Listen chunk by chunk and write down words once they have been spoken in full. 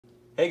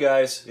Hey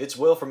guys, it's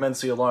Will from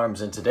NC Alarms,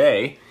 and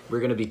today we're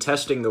going to be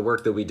testing the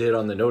work that we did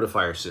on the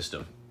notifier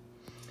system.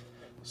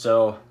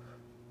 So,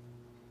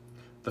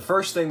 the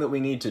first thing that we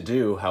need to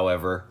do,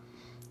 however,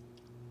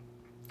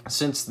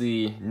 since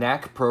the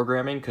NAC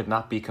programming could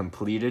not be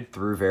completed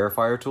through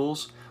Verifier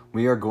Tools,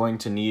 we are going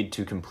to need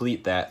to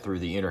complete that through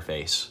the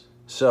interface.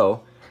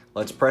 So,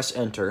 let's press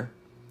enter,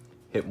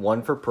 hit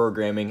 1 for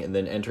programming, and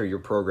then enter your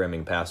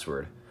programming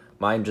password.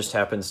 Mine just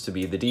happens to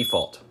be the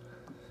default.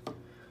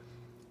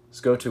 Let's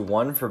go to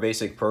 1 for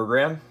basic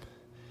program,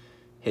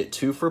 hit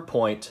 2 for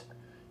point,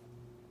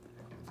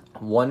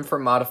 1 for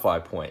modify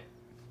point.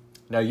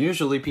 Now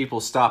usually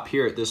people stop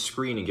here at this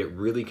screen and get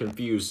really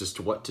confused as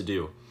to what to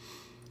do.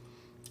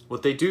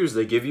 What they do is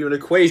they give you an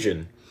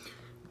equation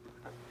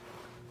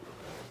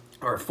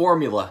or a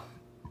formula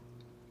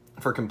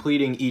for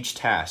completing each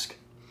task.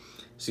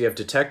 So you have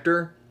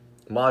detector,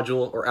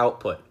 module, or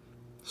output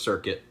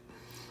circuit.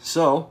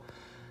 So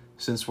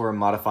since we're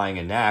modifying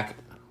a NAC,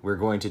 we're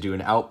going to do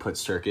an output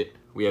circuit.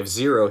 We have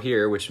 0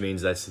 here, which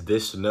means that's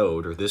this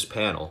node or this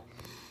panel.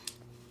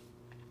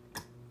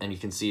 And you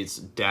can see it's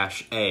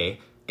 -A.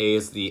 A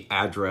is the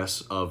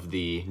address of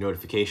the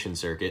notification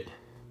circuit,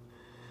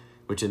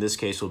 which in this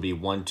case will be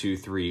 1, 2,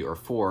 3, or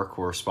 4,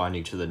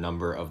 corresponding to the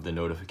number of the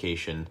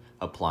notification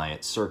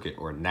appliance circuit,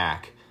 or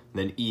NAC. And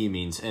then E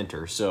means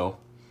enter. So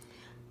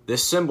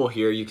this symbol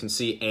here, you can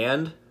see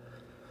AND.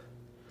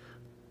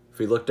 If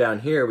we look down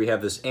here, we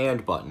have this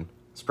AND button.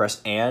 Let's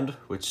press AND,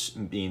 which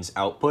means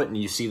output, and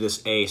you see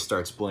this A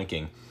starts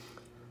blinking.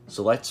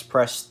 So let's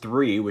press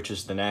 3, which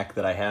is the NAC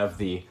that I have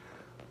the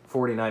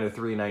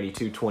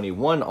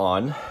 49039221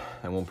 on,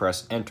 and we'll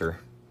press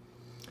enter.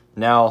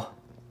 Now,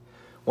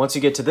 once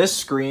you get to this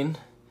screen,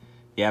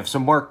 you have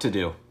some work to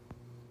do.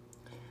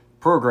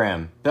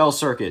 Program, bell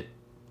circuit,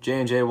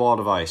 J&J wall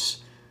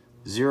device,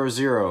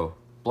 00,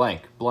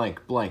 blank,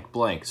 blank, blank,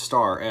 blank,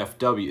 star,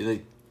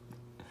 FW.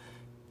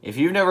 If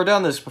you've never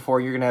done this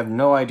before, you're going to have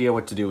no idea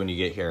what to do when you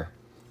get here.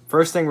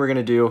 First thing we're going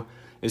to do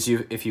is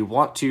if you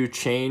want to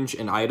change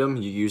an item,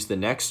 you use the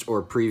next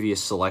or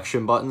previous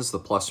selection buttons, the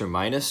plus or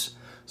minus.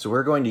 So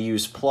we're going to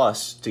use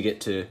plus to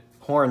get to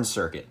horn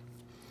circuit.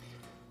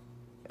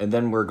 And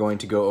then we're going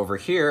to go over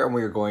here and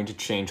we're going to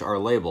change our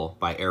label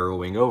by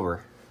arrowing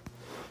over.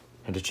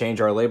 And to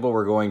change our label,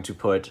 we're going to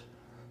put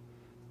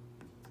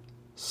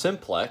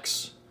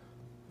simplex.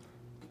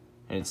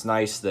 And it's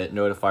nice that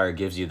Notifier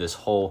gives you this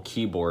whole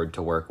keyboard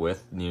to work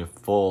with,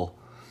 full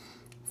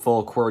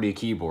QWERTY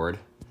keyboard.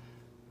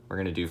 We're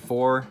going to do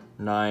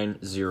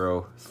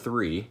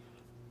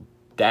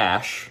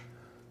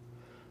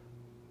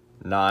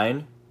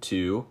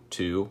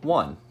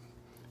 4903-9221.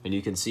 And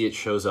you can see it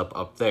shows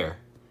up there.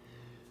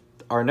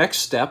 Our next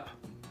step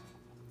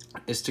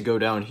is to go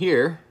down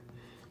here,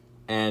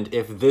 and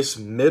if this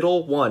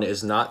middle one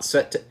is not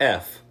set to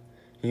F,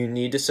 you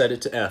need to set it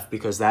to F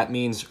because that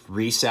means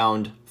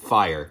resound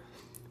fire.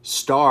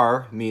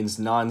 Star means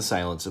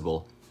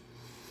non-silenceable.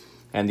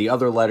 And the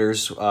other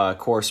letters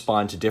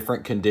correspond to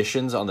different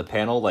conditions on the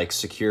panel, like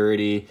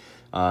security,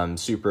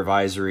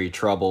 supervisory,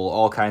 trouble,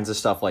 all kinds of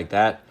stuff like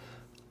that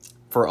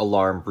for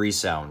alarm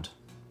resound.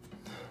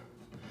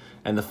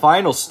 And the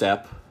final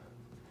step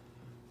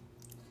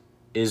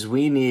is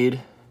we need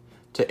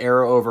to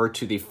arrow over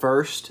to the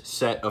first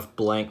set of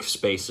blank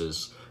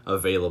spaces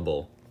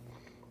available.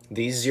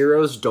 These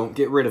zeros, don't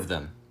get rid of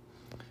them.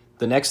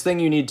 The next thing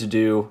you need to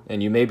do,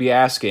 and you may be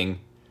asking,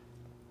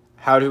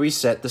 how do we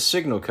set the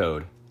signal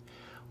code?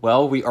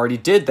 Well, we already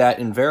did that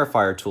in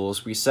Verifier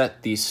Tools. We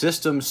set the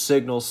system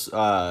signals,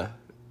 the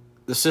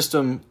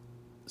system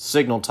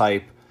signal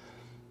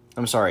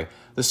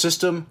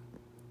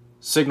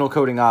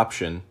coding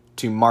option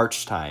to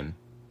March time.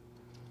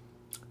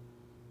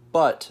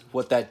 But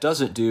what that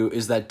doesn't do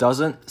is that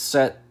doesn't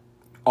set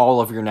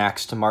all of your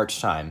NACs to March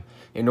time.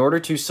 In order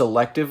to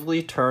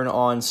selectively turn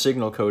on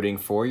signal coding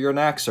for your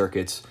NAC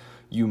circuits,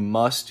 you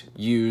must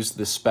use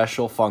the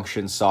special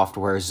function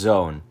software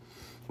zone,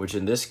 which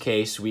in this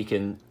case we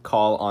can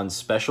call on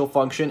special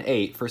function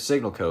 8 for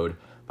signal code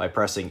by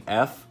pressing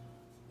F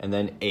and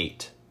then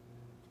 8.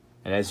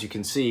 And as you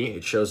can see,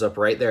 it shows up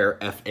right there,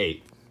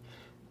 F8.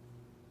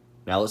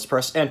 Now let's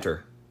press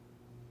enter.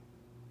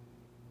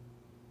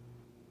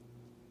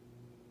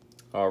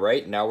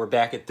 Alright, now we're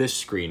back at this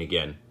screen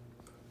again.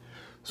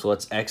 So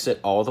let's exit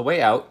all the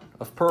way out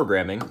of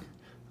programming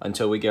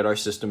until we get our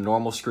system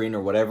normal screen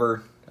or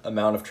whatever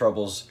amount of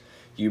troubles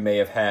you may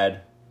have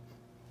had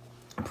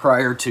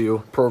prior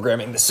to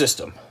programming the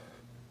system.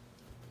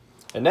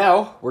 And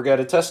now we're going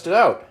to test it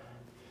out.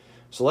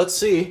 So let's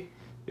see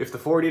if the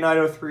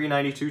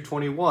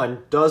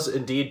 4903-9221 does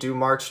indeed do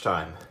March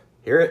time.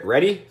 Hear it?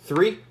 Ready?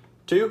 3,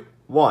 2,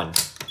 1.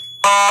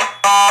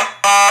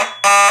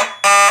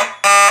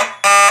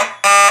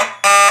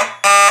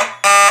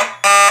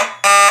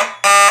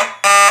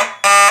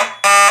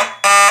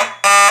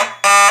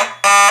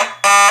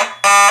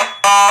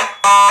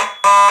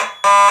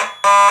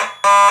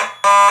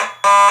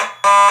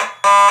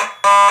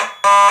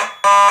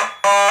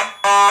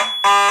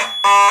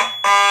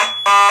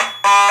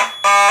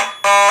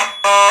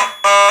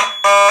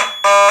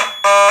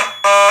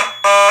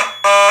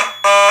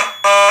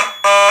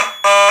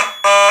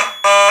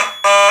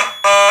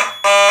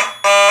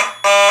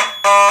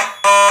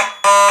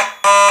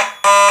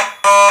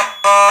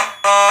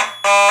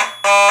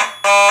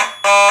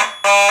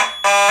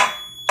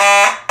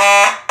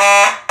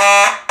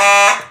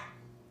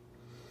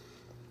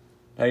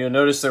 you'll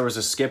notice there was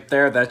a skip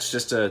there. That's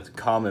just a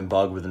common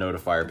bug with the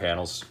notifier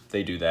panels.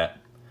 They do that.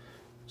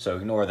 So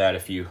ignore that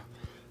if you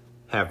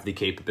have the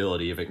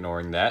capability of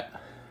ignoring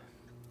that.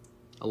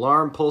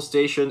 Alarm, pull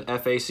station,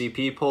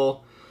 FACP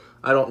pull.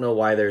 I don't know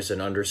why there's an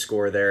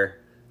underscore there.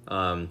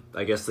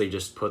 I guess they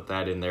just put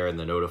that in there in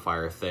the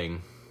notifier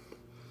thing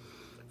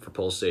for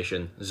pull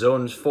station.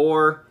 Zone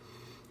 4,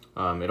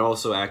 it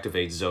also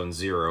activates zone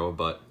 0,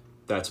 but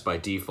that's by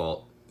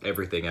default.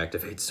 Everything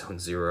activates zone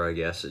 0, I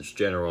guess. It's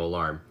general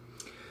alarm.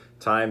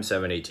 Time,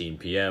 7:18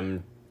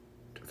 p.m.,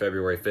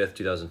 February 5th,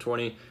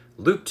 2020.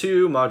 Loop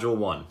 2, module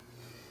 1.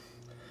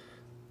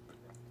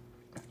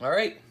 All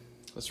right,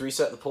 let's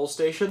reset the pull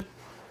station.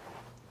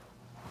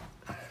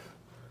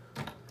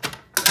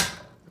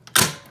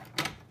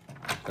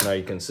 And now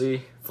you can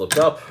see, flipped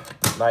up,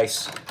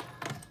 nice.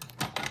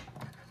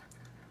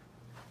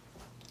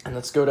 And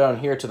let's go down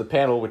here to the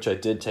panel, which I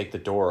did take the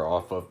door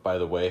off of, by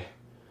the way.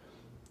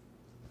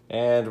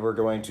 And we're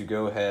going to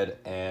go ahead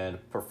and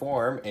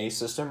perform a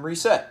system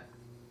reset.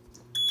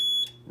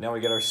 Now we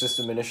get our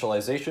system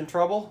initialization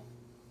trouble.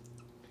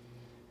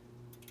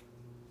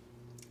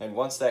 And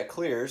once that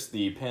clears,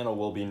 the panel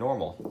will be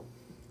normal.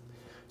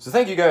 So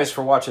thank you guys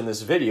for watching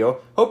this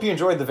video. Hope you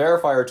enjoyed the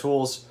Verifier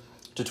Tools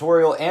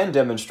tutorial and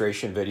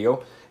demonstration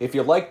video. If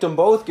you liked them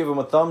both, give them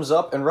a thumbs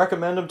up and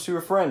recommend them to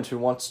a friend who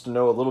wants to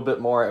know a little bit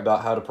more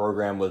about how to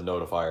program with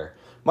Notifier.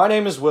 My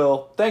name is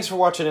Will. Thanks for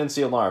watching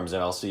NC Alarms,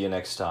 and I'll see you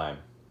next time.